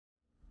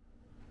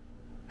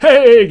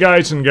Hey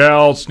guys and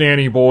gals,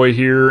 Danny Boy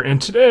here,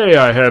 and today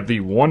I have the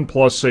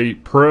OnePlus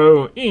 8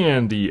 Pro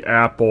and the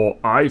Apple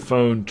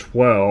iPhone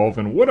 12,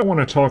 and what I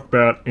want to talk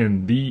about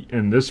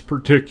in this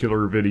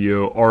particular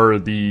video are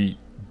the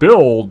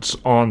builds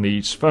on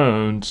these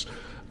phones.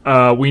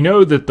 We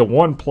know that the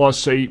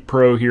OnePlus 8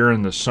 Pro here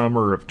in the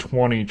summer of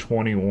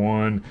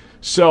 2021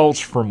 sells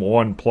from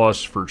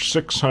OnePlus for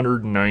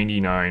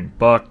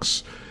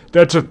 $699.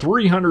 That's a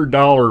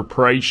 $300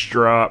 price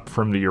drop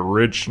from the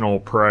original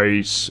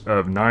price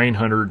of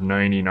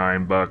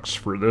 $999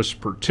 for this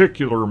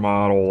particular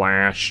model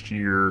last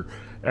year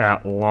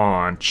at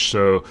launch.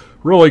 So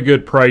really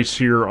good price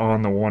here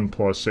on the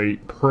OnePlus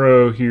 8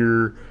 Pro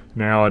here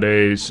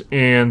nowadays.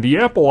 And the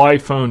Apple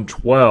iPhone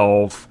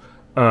 12,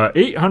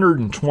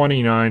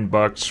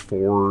 $829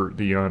 for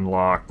the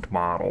unlocked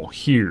model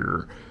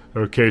here.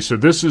 Okay, so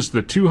this is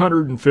the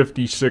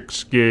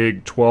 256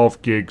 gig,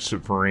 12 gigs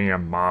of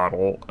RAM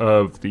model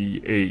of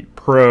the 8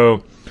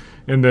 Pro.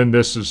 And then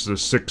this is the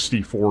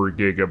 64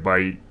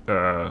 gigabyte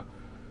of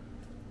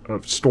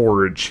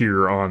storage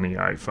here on the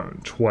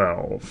iPhone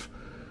 12.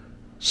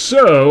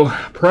 So,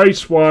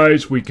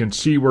 price-wise, we can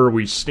see where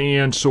we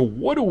stand. So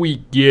what do we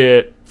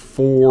get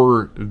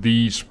for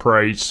these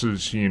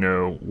prices? You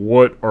know,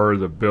 what are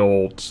the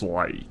builds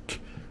like?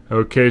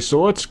 Okay,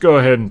 so let's go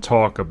ahead and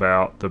talk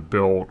about the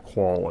build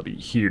quality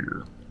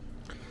here.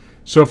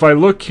 So if I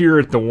look here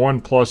at the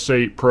OnePlus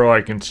 8 Pro,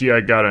 I can see I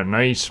got a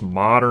nice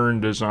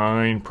modern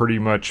design, pretty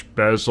much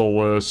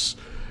bezel-less.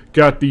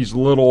 Got these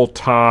little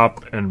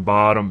top and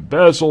bottom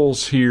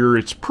bezels here.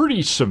 It's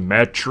pretty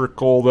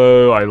symmetrical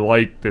though. I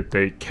like that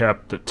they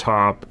kept the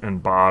top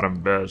and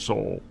bottom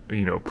bezel,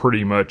 you know,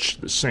 pretty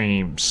much the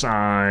same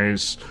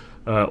size.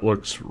 It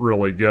looks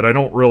really good. I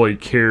don't really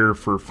care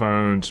for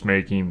phones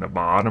making the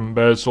bottom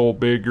bezel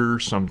bigger.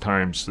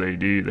 Sometimes they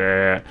do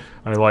that.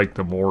 I like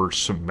the more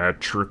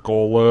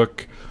symmetrical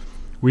look.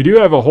 We do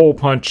have a hole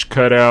punch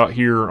cutout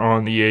here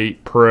on the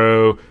 8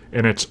 Pro,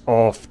 and it's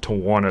off to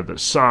one of the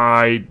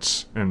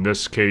sides, in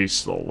this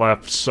case the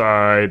left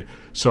side.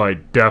 So I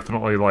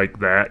definitely like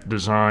that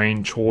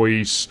design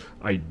choice.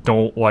 I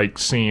don't like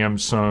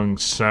Samsung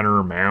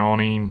center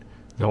mounting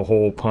the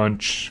hole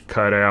punch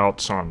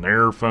cutouts on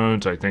their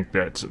phones. I think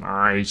that's an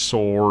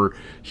eyesore.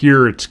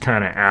 Here it's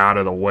kind of out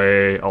of the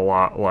way, a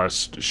lot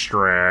less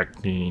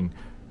distracting.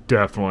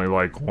 Definitely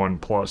like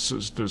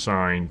OnePlus's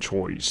design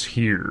choice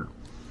here.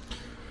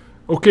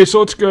 Okay, so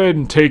let's go ahead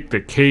and take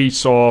the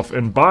case off.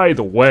 And by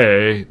the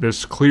way,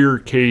 this clear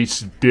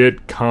case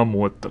did come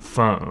with the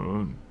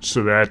phone,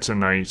 so that's a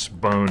nice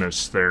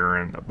bonus there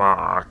in the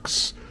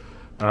box.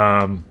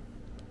 But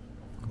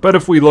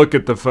if we look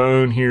at the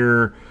phone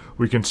here,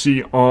 we can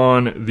see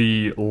on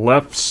the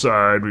left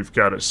side, we've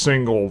got a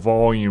single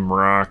volume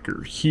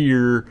rocker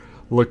here.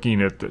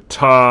 Looking at the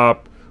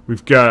top,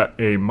 we've got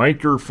a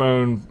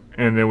microphone,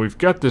 and then we've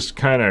got this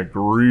kind of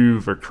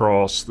groove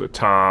across the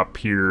top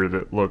here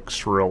that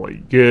looks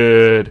really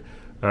good.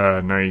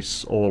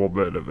 Nice, a little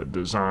bit of a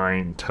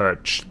design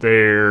touch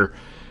there.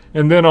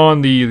 And then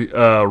on the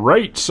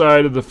right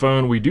side of the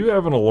phone, we do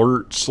have an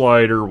alert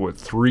slider with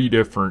 3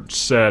 different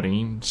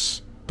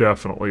settings.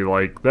 Definitely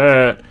like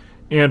that.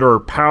 And our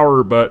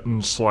power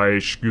button /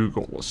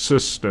 Google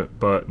Assistant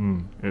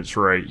button is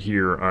right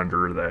here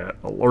under that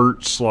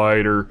alert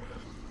slider.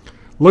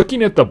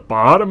 Looking at the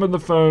bottom of the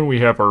phone,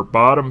 we have our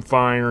bottom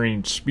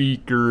firing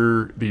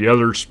speaker. The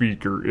other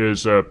speaker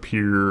is up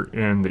here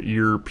in the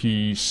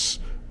earpiece.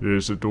 It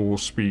is a dual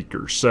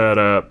speaker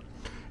setup.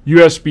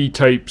 USB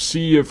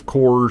Type-C, of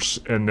course,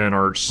 and then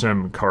our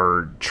SIM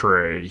card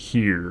tray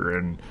here.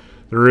 And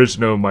there is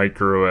no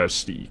micro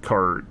SD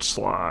card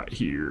slot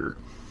here.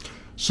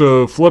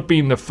 So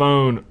flipping the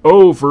phone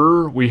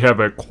over, we have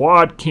a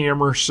quad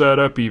camera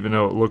setup. Even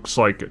though it looks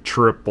like a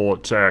triple,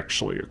 it's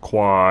actually a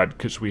quad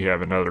because we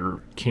have another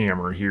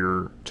camera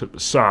here to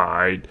the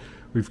side.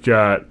 We've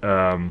got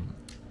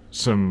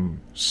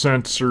some a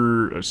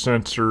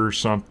sensor,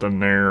 something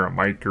there, a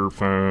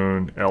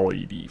microphone,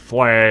 LED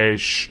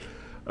flash,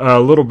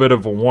 a little bit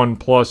of a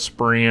OnePlus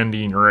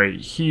branding right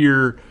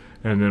here,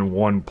 and then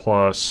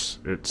OnePlus,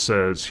 it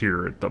says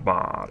here at the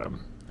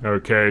bottom.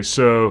 Okay,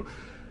 so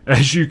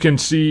as you can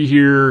see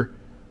here,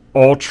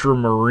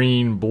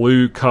 ultramarine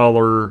blue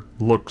color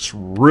looks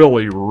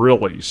really,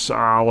 really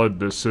solid.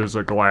 This is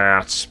a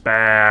glass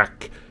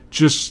back.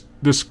 Just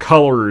this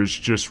color is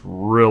just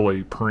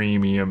really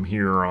premium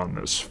here on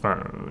this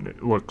phone.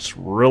 It looks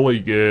really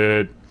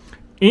good.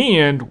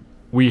 And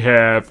we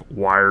have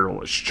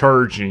wireless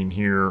charging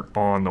here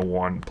on the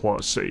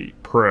OnePlus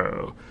 8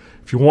 Pro.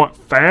 If you want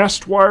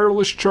fast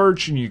wireless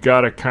charging, you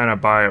got to kind of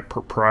buy a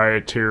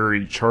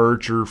proprietary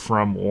charger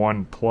from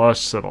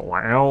OnePlus that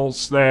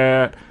allows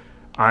that.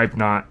 I've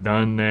not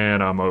done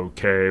that. I'm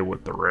okay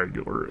with the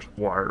regular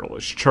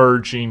wireless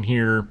charging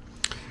here.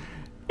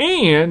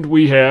 And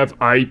we have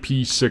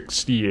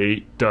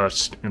IP68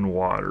 dust and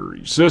water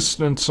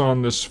resistance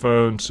on this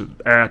phone, so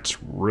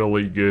that's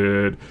really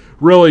good.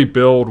 Really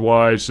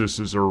build-wise, this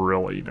is a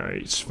really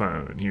nice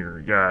phone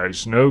here,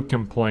 guys. No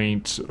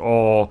complaints at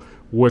all.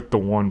 with the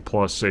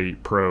OnePlus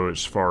 8 Pro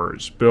as far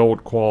as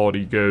build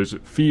quality goes.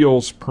 It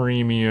feels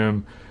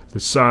premium. The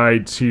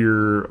sides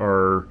here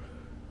are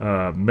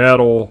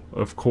metal,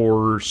 of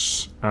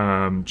course.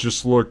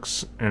 Just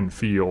looks and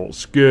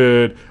feels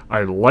good.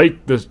 I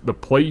like the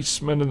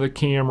placement of the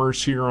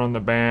cameras here on the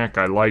back.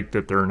 I like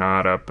that they're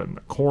not up in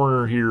the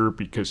corner here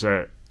because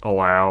that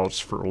allows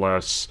for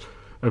less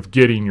of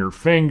getting your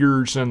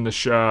fingers in the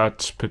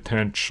shots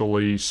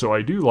potentially. So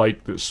I do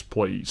like this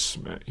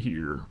placement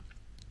here.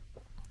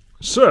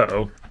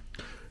 So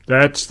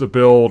that's the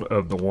build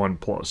of the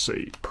OnePlus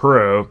 8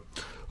 Pro.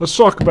 Let's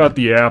talk about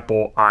the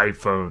Apple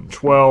iPhone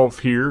 12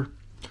 here.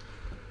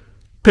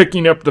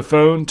 Picking up the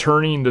phone,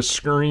 turning the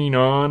screen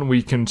on,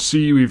 we can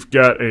see we've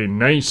got a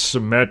nice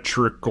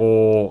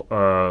symmetrical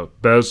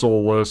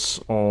bezel-less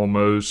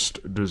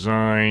almost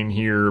design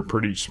here.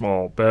 Pretty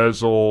small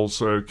bezels,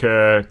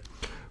 okay.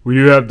 We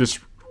do have this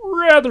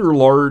rather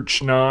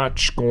large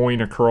notch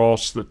going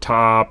across the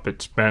top.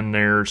 It's been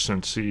there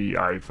since the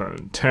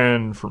iPhone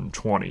 10 from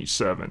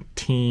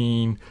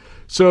 2017.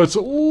 So it's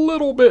a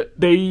little bit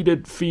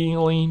dated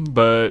feeling,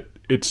 but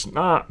it's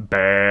not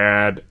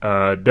bad.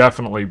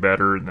 Definitely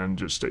better than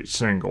just a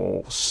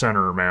single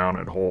center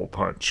mounted hole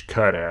punch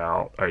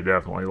cutout. I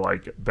definitely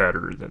like it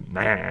better than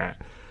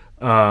that.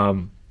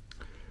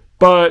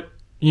 But,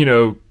 you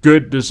know,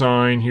 good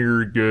design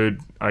here. Good,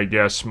 I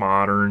guess,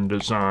 modern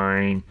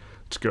design.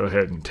 Let's go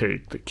ahead and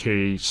take the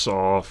case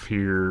off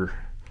here.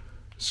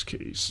 This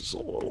case is a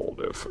little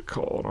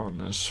difficult on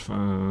this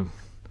phone.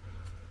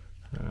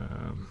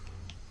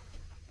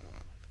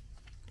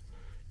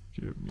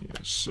 Give me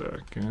a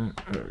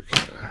second.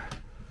 Okay.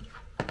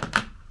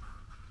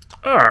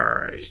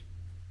 Alright.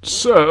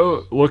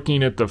 So,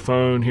 looking at the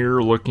phone here,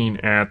 looking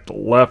at the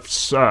left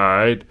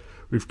side,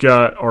 we've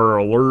got our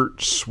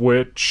alert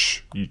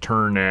switch. You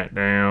turn that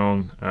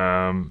down,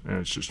 and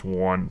it's just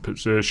one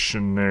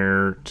position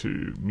there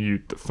to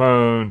mute the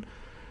phone.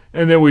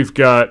 And then we've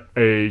got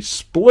a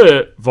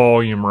split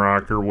volume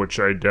rocker, which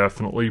I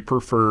definitely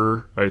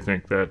prefer. I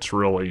think that's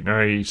really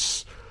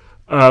nice.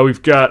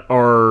 We've got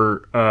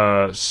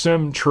our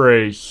SIM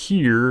tray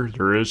here.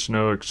 There is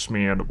no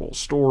expandable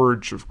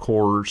storage, of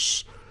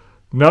course.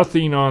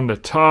 Nothing on the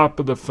top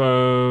of the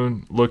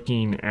phone.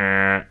 Looking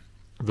at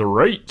the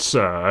right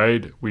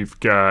side, we've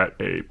got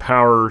a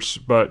power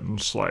button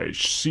 /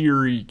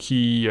 Siri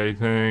key, I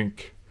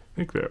think. I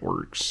think that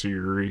works,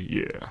 Siri,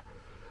 yeah.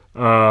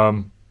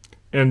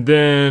 And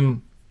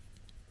then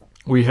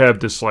we have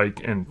this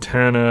like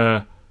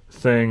antenna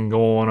thing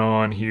going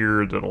on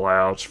here that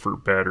allows for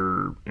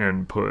better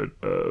input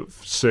of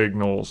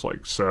signals,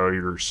 like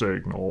cellular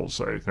signals,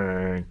 I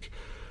think.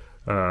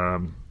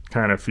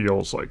 Kind of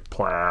feels like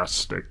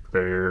plastic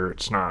there.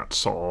 It's not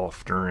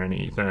soft or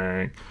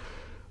anything.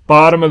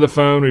 Bottom of the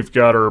phone, we've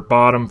got our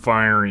bottom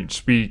firing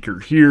speaker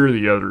here.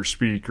 The other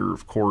speaker,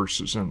 of course,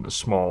 is in the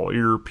small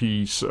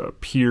earpiece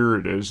up here.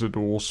 It is a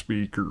dual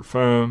speaker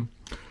phone.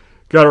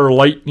 Got our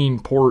lightning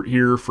port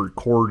here for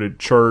corded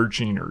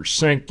charging or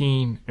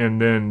syncing.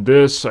 And then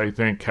this, I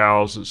think,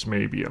 houses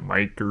maybe a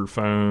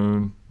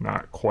microphone.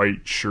 Not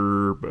quite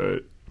sure,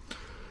 but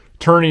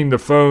turning the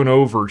phone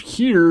over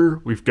here,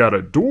 we've got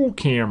a dual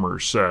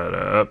camera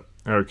setup,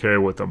 okay,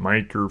 with a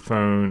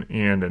microphone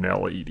and an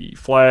LED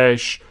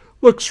flash.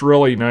 Looks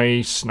really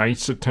nice.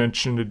 Nice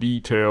attention to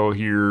detail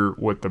here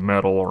with the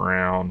metal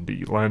around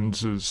the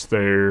lenses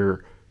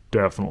there.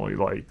 Definitely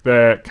like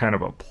that. Kind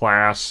of a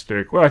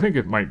plastic, well, I think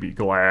it might be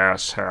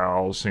glass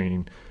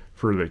housing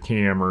for the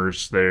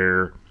cameras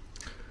there.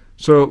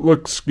 So it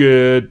looks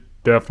good.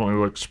 Definitely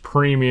looks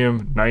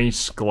premium.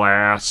 Nice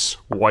glass,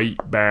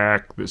 white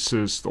back. This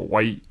is the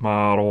white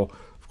model.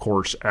 Of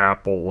course,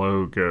 Apple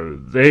logo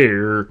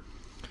there.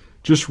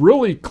 Just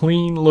really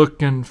clean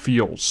looking,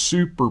 feels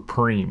super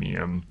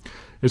premium.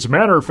 As a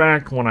matter of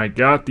fact, when I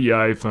got the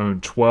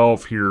iPhone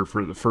 12 here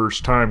for the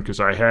first time, because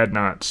I had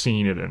not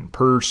seen it in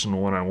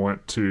person when I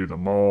went to the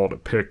mall to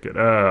pick it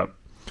up,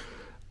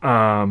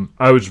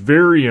 I was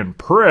very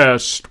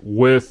impressed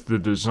with the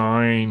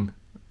design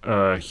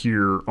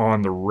here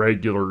on the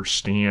regular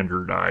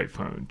standard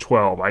iPhone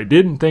 12. I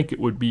didn't think it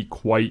would be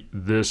quite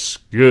this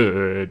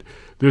good.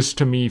 This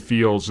to me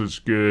feels as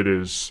good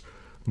as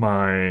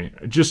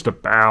just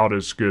about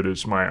as good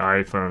as my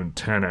iPhone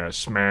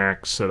XS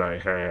Max that I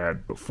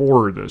had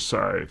before this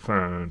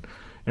iPhone.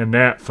 And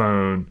that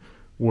phone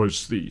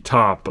was the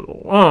top of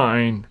the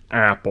line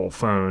Apple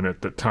phone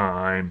at the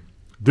time.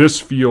 This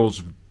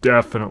feels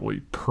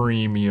definitely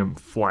premium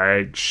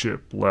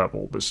flagship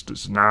level. This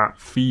does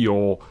not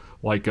feel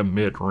like a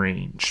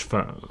mid-range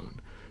phone.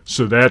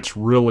 So that's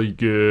really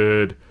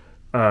good.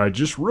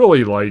 Just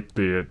really like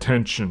the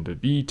attention to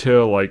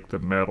detail, like the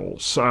metal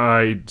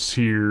sides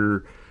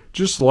here.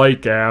 Just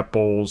like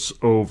Apple's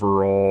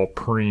overall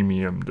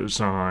premium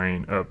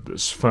design of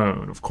this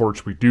phone. Of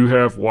course, we do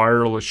have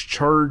wireless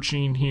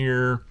charging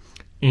here,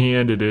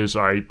 and it is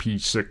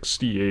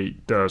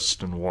IP68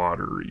 dust and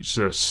water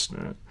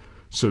resistant.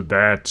 So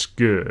that's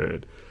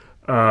good.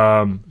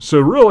 So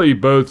really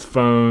both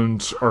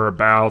phones are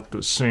about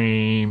the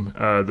same.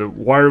 The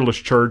wireless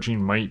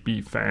charging might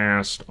be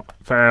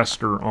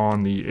faster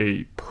on the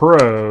 8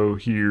 Pro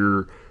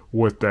here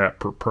with that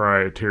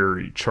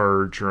proprietary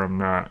charger. I'm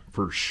not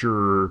for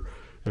sure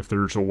if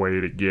there's a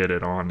way to get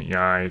it on the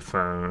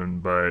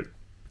iPhone, but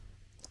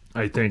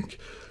I think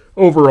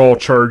overall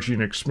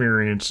charging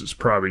experience is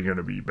probably going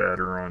to be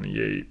better on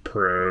the 8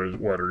 Pro,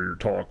 whether you're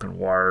talking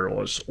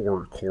wireless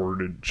or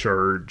corded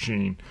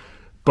charging.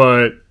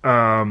 But,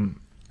 obviously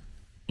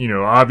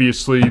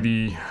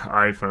the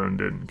iPhone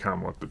didn't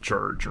come with the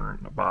charger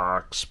in the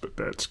box, but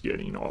that's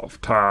getting off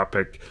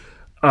topic.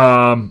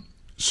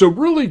 So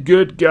really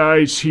good,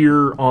 guys,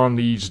 here on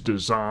these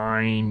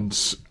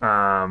designs.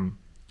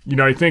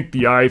 I think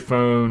the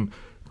iPhone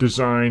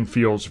design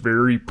feels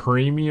very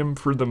premium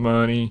for the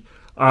money.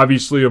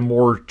 Obviously a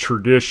more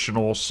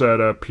traditional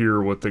setup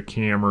here with the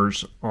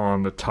cameras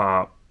on the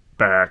top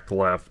back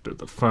left of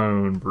the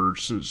phone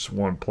versus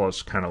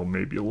OnePlus kind of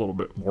maybe a little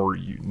bit more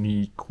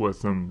unique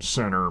with them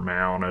center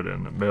mounted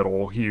in the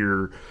middle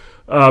here.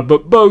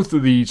 But both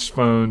of these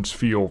phones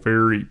feel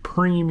very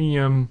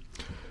premium.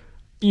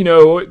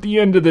 At the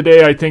end of the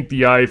day, I think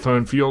the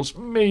iPhone feels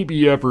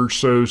maybe ever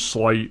so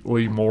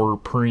slightly more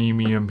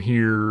premium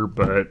here,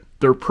 but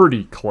they're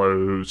pretty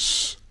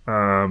close.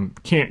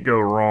 Can't go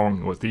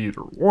wrong with either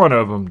one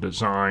of them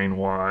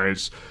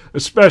design-wise,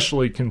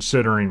 especially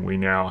considering we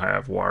now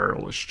have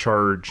wireless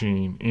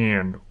charging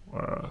and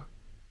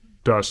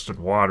dust and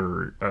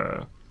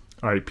water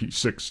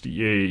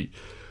IP68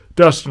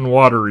 dust and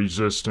water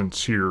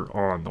resistance here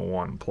on the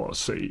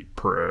OnePlus 8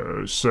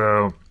 Pro.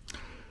 So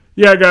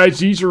yeah, guys,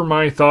 these are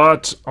my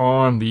thoughts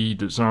on the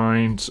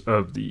designs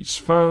of these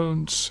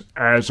phones.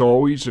 As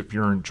always, if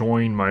you're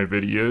enjoying my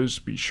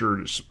videos, be sure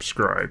to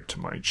subscribe to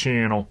my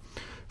channel.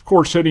 Of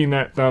course, hitting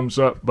that thumbs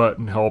up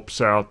button helps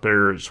out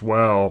there as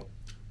well.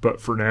 But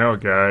for now,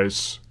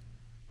 guys,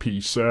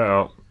 peace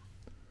out.